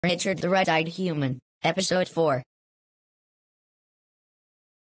Richard the Red-Eyed Human, Episode 4.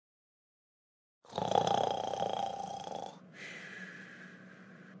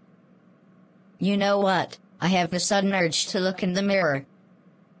 You know what? I have the sudden urge to look in the mirror.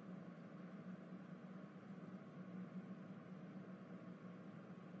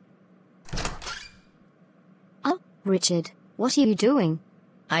 Oh, Richard, what are you doing?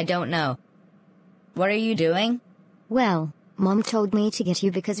 I don't know. What are you doing? Well, Mom told me to get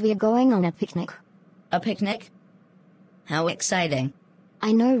you because we are going on a picnic. A picnic? How exciting.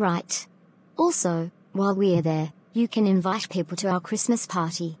 I know, right? Also, while we are there, you can invite people to our Christmas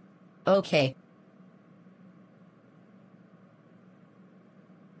party. Okay.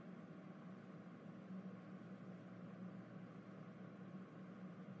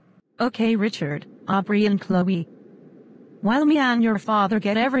 Okay, Richard, Aubree and Khloe. While me and your father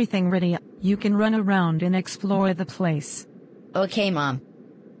get everything ready, you can run around and explore the place. Okay, Mom.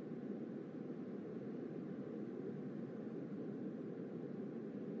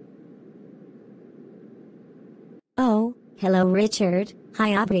 Oh, hello Richard.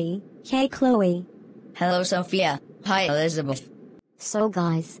 Hi Aubree. Hey Khloe. Hello, Sophia. Hi, Elizabeth. So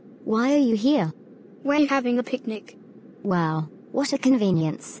guys, why are you here? We're having a picnic. Wow, what a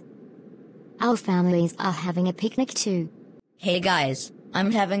convenience. Our families are having a picnic too. Hey guys,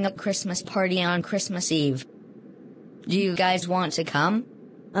 I'm having a Christmas party on Christmas Eve. Do you guys want to come?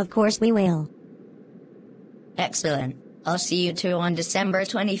 Of course we will. Excellent. I'll see you two on December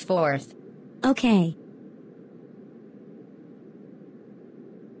 24th. Okay.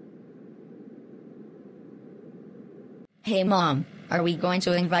 Hey Mom, are we going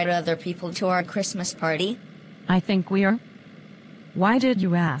to invite other people to our Christmas party? I think we are. Why did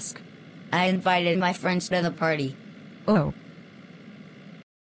you ask? I invited my friends to the party. Oh,